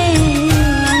है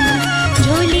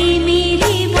झोली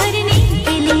मेरी भरने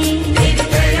के लिए तेरी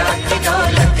दया की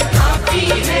दौलत काफी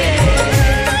है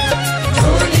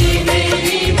झोली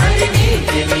मेरी भरने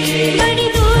के लिए बड़ी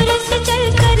दूर से चल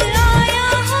कर आया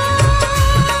हूँ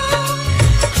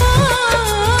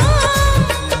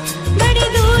बड़ी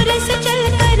दूर से चल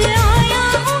कर आया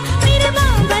हूँ मेरे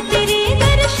बाबा तेरे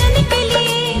दर्शन के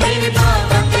लिए मेरे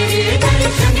बाबा तेरे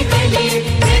दर्शन के लिए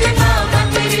मेरे बाबा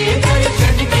तेरे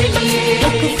दर्शन के लिए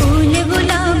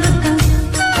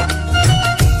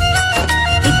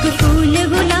एक फूल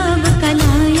गुलाब का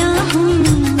लाया हूँ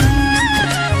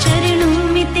चरणों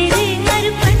में तेरे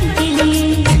अर्पण के लिए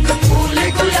एक फूल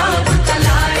गुलाब का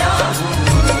लाया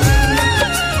हूँ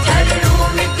चरणों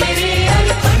में तेरे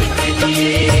अर्पण के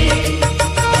लिए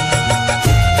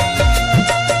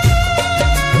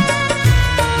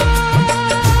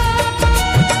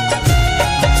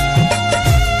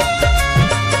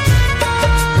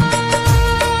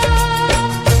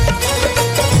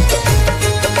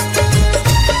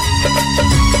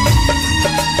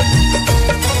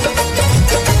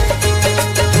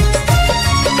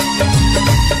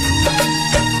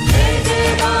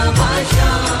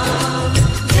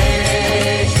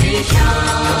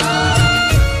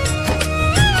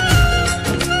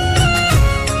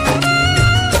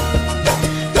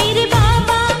मेरे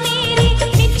बाबा मेरी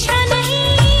इच्छा नहीं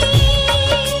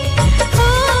हो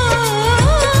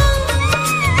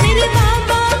मेरे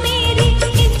बाबा मेरी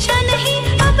इच्छा नहीं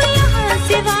अब यहाँ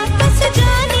से वापस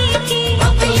जाने की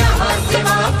अब यहाँ से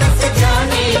वापस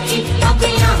जाने की अब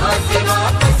यहाँ से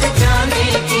वापस जाने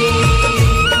की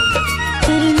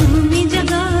चरणों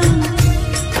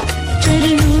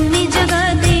में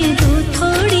जगह दे दो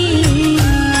थोड़ी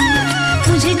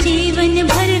मुझे जीवन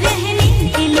भर रहने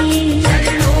के लिए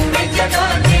चरणों में जगह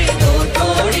दे दो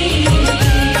थोड़ी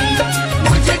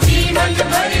मुझे जीवन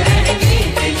भर रहने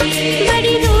के लिए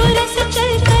बड़ी दूर से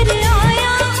चल कर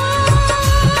आया हूँ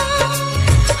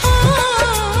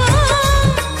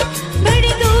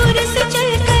बड़ी दूर से चल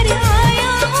कर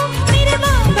आया हूँ मेरे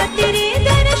बाबा तेरे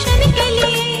दर्शन के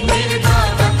लिए मेरे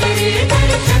बाबा तेरे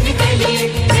दर्शन के लिए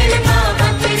मेरे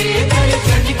बाबा तेरे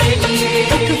दर्शन के लिए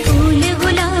एक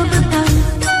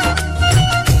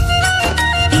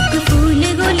फूल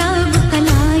गुलाब का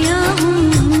लाया हूँ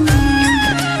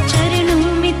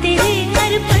चरणों में तेरे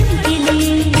अर्पण के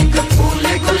लिए एक फूल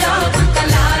गुलाब का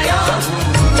लाया हूँ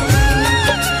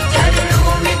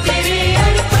चरणों में तेरे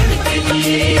अर्पण के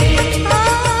लिए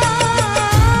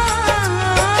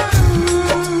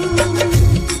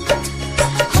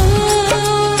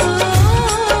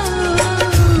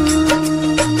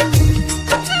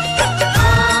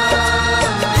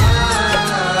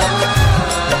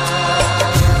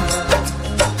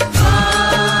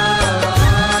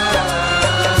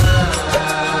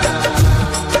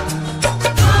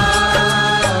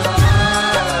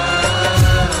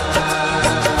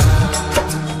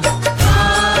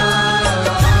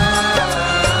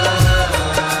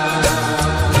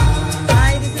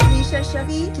Hi, this is Nisha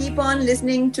Shafi. Keep on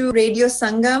listening to Radio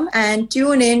Sangam and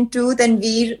tune in to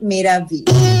Tanveer Mera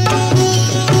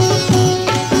Veer.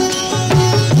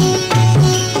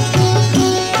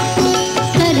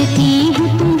 करती हूँ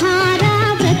तुम्हारा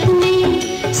व्रत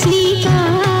में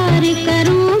स्वीकार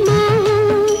करो माँ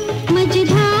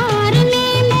मझधार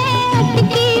में मैं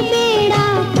अटकी बेड़ा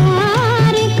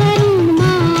पार करूँ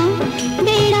माँ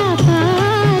बेड़ा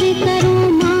पार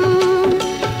करूँ माँ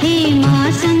हे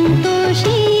माँ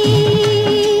संतोषी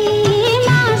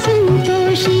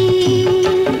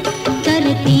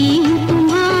करती हूँ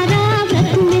तुम्हारा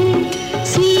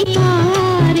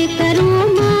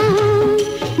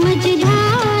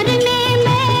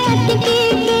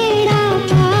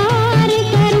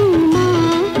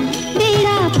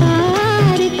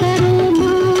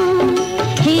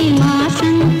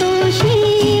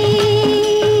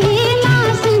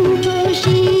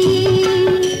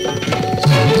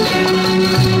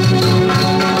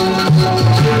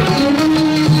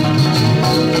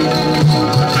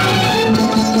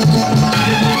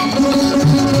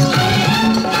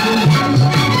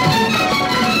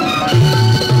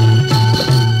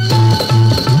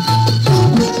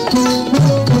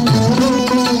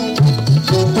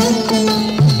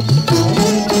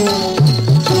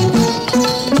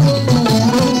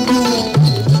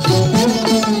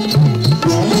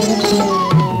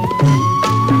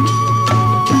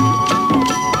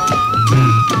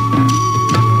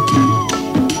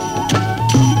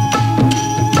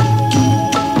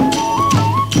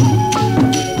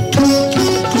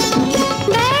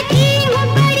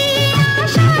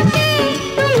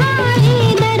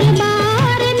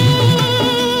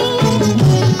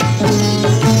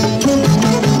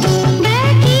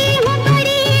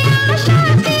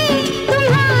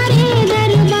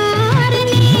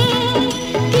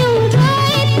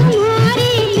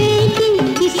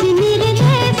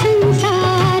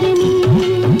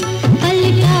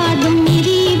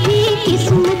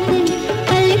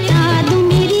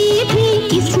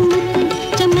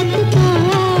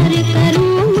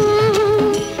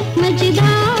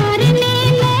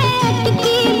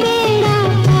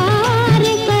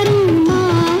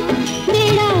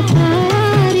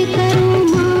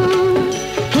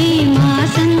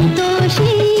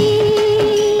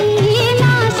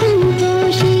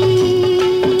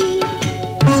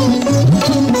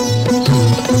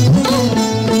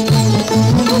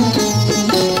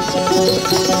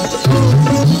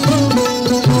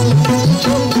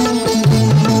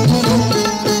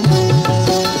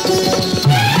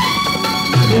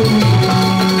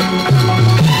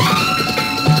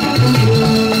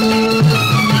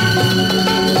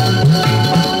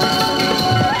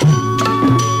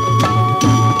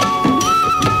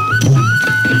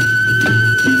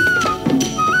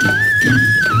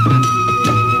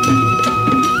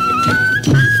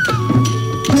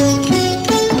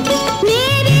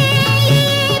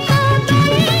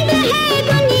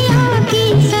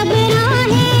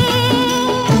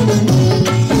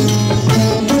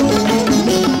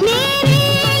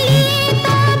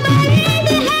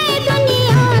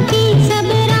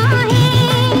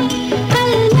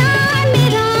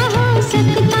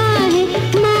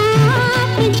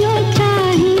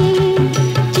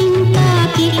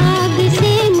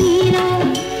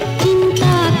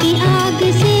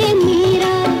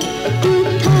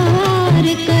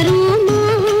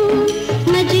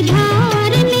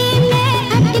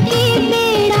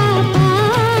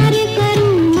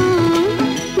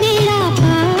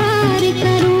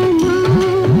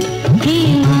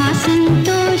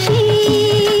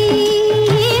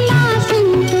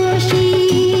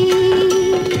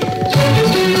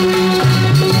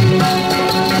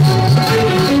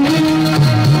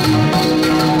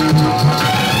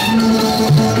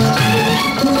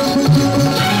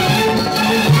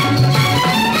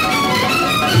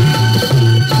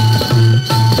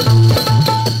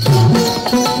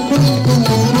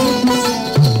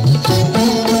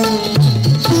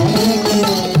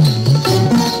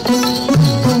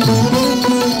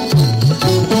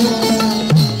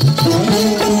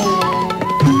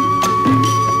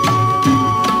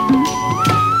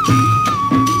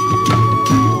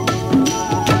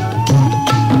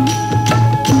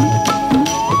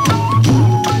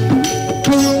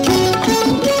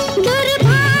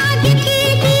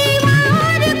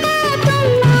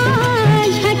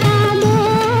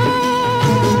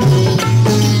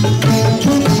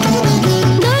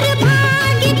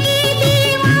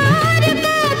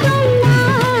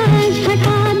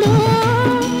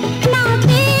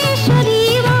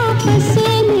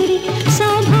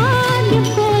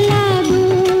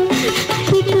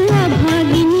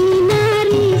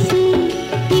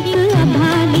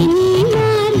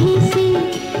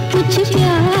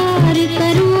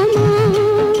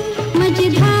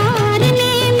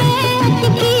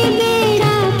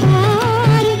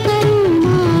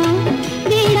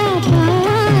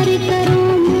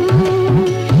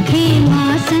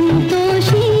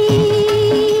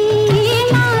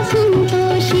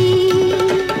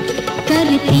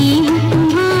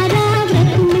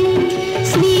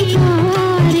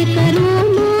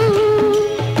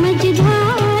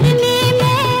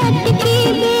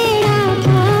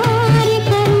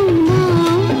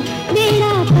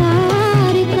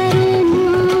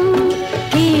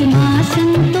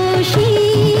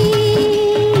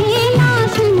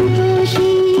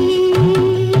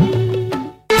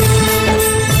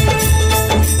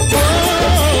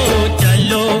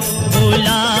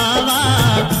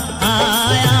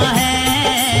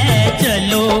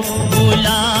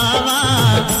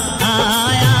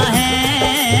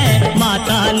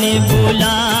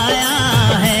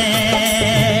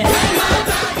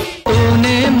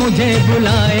मुझे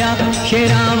बुलाया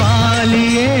शेरा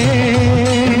वालिए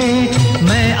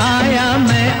मैं आया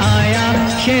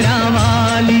शेरा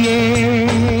वालिए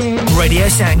Radio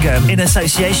Sangam in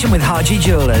association with Haji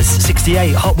Jewellers,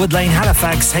 68 Hotwood Lane,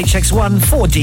 Halifax, HX1 4D.